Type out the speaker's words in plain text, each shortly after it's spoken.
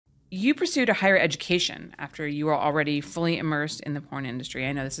you pursued a higher education after you were already fully immersed in the porn industry.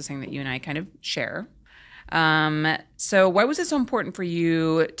 I know this is something that you and I kind of share. So why was it so important for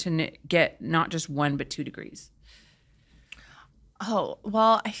you to get not just 1, but 2 degrees? Oh,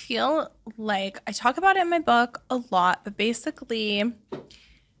 well, I feel like I talk about it in my book a lot, but basically,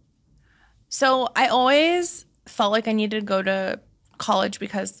 so I always felt like I needed to go to college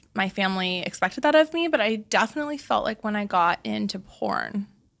because my family expected that of me, but I definitely felt like when I got into porn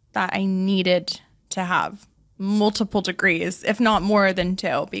that I needed to have multiple degrees, if not more than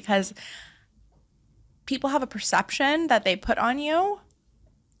 2, because people have a perception that they put on you,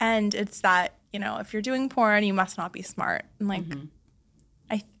 and it's that, you know, if you're doing porn, you must not be smart. And like,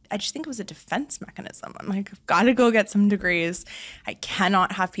 I just think it was a defense mechanism. I'm like, I've got to go get some degrees. I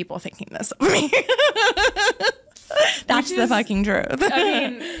cannot have people thinking this of me. That's the fucking truth. I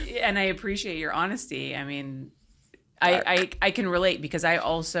mean, and I appreciate your honesty. I mean, I can relate because I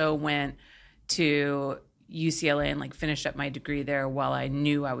also went to UCLA and like finished up my degree there while I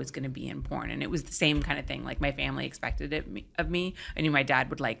knew I was going to be in porn. And it was the same kind of thing. Like my family expected it of me. I knew my dad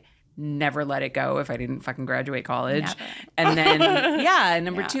would like never let it go if I didn't fucking graduate college. Never. And then,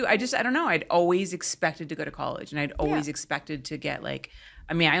 number 2, I don't know. I'd always expected to go to college, and I'd always expected to get like,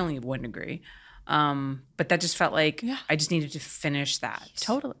 I mean, I only have 1 degree. But that just felt like I just needed to finish that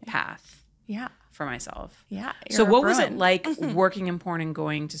path for myself. Yeah. So what was it like working in porn and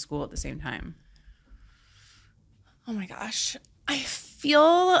going to school at the same time? Oh my gosh. I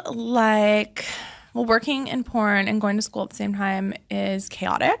feel like, well, working in porn and going to school at the same time is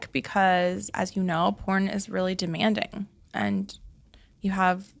chaotic because, as you know, porn is really demanding, and you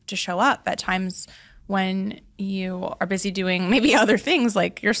have to show up at times when you are busy doing maybe other things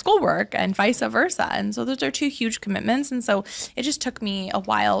like your schoolwork and vice versa. And so those are 2 huge commitments. And so it just took me a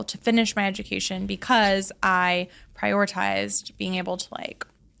while to finish my education because I prioritized being able to like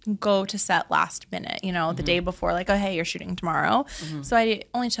go to set last minute, you know, the day before, like, oh, hey, you're shooting tomorrow. So I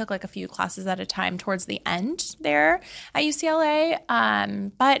only took like a few classes at a time towards the end there at UCLA.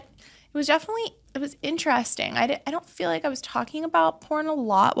 But it was definitely, it was interesting. I don't feel like I was talking about porn a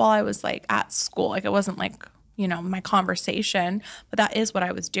lot while I was like at school. Like it wasn't like, you know, my conversation, but that is what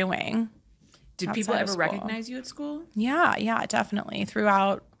I was doing. Did people ever recognize you at school? Yeah, definitely.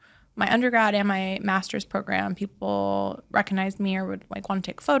 Throughout my undergrad and my master's program, people recognized me or would like want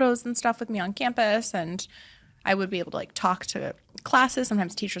to take photos and stuff with me on campus, and I would be able to like talk to classes.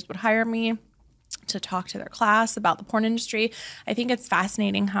 Sometimes teachers would hire me to talk to their class about the porn industry. I think it's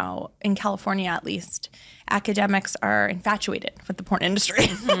fascinating how in California, at least, academics are infatuated with the porn industry.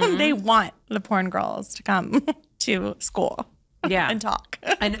 They want the porn girls to come to school and talk.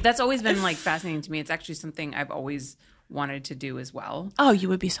 And that's always been like fascinating to me. It's actually something I've always wanted to do as well. Oh, you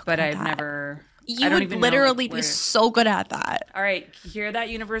would be so good at that. But I've never... You would literally be so good at that. All right, hear that,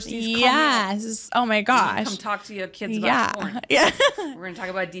 universities? Yes. Oh my gosh. Come talk to your kids about porn. Yeah. We're going to talk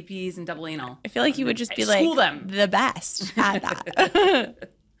about DPs and double anal. I feel like you would just be like the best at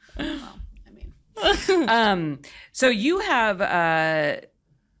that. Well, I mean. So you have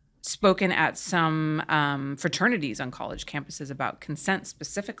spoken at some fraternities on college campuses about consent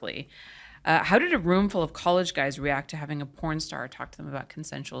specifically. How did a room full of college guys react to having a porn star talk to them about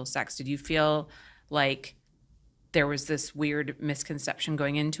consensual sex? Did you feel like there was this weird misconception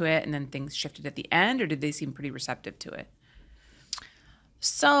going into it and then things shifted at the end, or did they seem pretty receptive to it?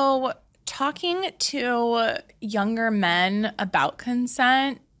 So talking to younger men about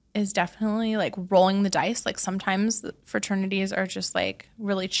consent is definitely like rolling the dice. Like sometimes the fraternities are just like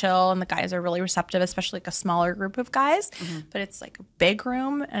really chill and the guys are really receptive, especially like a smaller group of guys. But it's like a big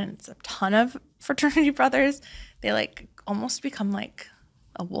room and it's a ton of fraternity brothers. They like almost become like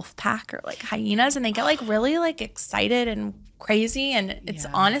a wolf pack or like hyenas, and they get like really like excited and crazy, and it's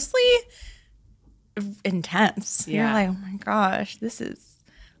honestly intense. You're like, oh my gosh, this is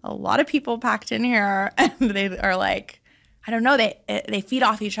a lot of people packed in here, and they are like, I don't know, they feed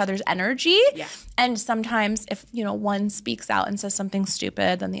off each other's energy. Yeah. And sometimes if, you know, one speaks out and says something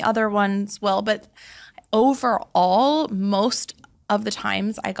stupid, then the other ones will. But overall, most of the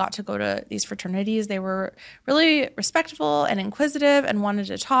times I got to go to these fraternities, they were really respectful and inquisitive and wanted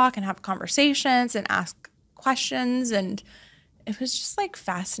to talk and have conversations and ask questions. And it was just like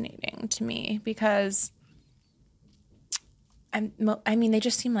fascinating to me because I mean, they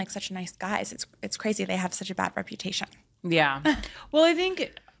just seem like such nice guys. It's crazy they have such a bad reputation. Yeah. Well, I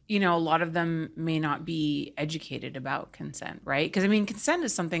think, you know, a lot of them may not be educated about consent, right? Because, I mean, consent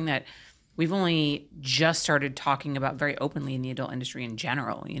is something that we've only just started talking about very openly in the adult industry in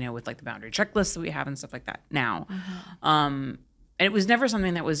general, you know, with like the boundary checklists that we have and stuff like that now. And it was never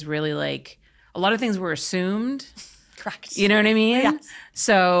something that was really like, a lot of things were assumed Correct. You know what I mean? Yes.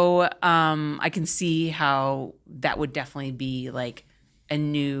 So I can see how that would definitely be like a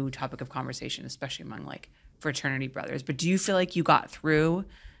new topic of conversation, especially among like fraternity brothers. But do you feel like you got through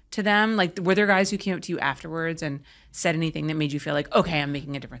to them? Like, were there guys who came up to you afterwards and said anything that made you feel like, okay, I'm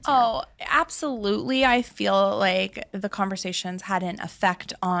making a difference here? Oh, absolutely. I feel like the conversations had an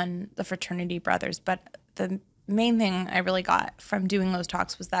effect on the fraternity brothers. But the main thing I really got from doing those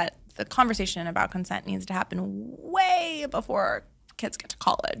talks was that the conversation about consent needs to happen way before kids get to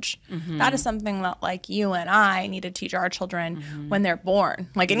college. That is something that like you and I need to teach our children when they're born.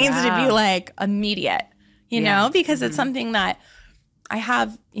 Like it needs to be like immediate, you know, because it's something that I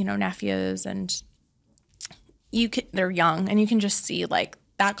have, you know, nephews and they're young and you can just see like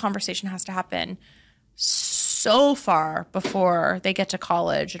that conversation has to happen so far before they get to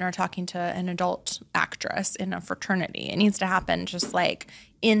college and are talking to an adult actress in a fraternity. It needs to happen just like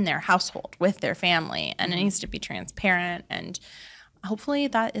in their household with their family, and it needs to be transparent, and hopefully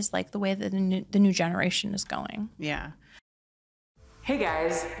that is like the way that the new generation is going. Yeah. Hey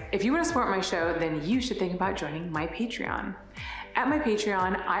guys, if you want to support my show, then you should think about joining my Patreon. At my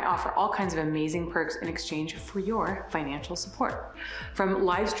Patreon, I offer all kinds of amazing perks in exchange for your financial support. From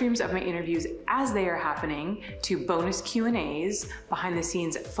live streams of my interviews as they are happening, to bonus Q&As, behind the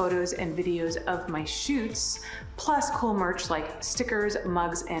scenes photos and videos of my shoots, plus cool merch like stickers,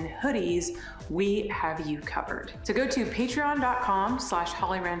 mugs, and hoodies, we have you covered. So go to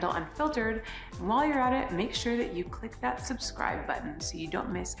patreon.com/HollyRandallUnfiltered, and while you're at it, make sure that you click that subscribe button so you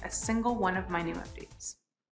don't miss a single one of my new updates.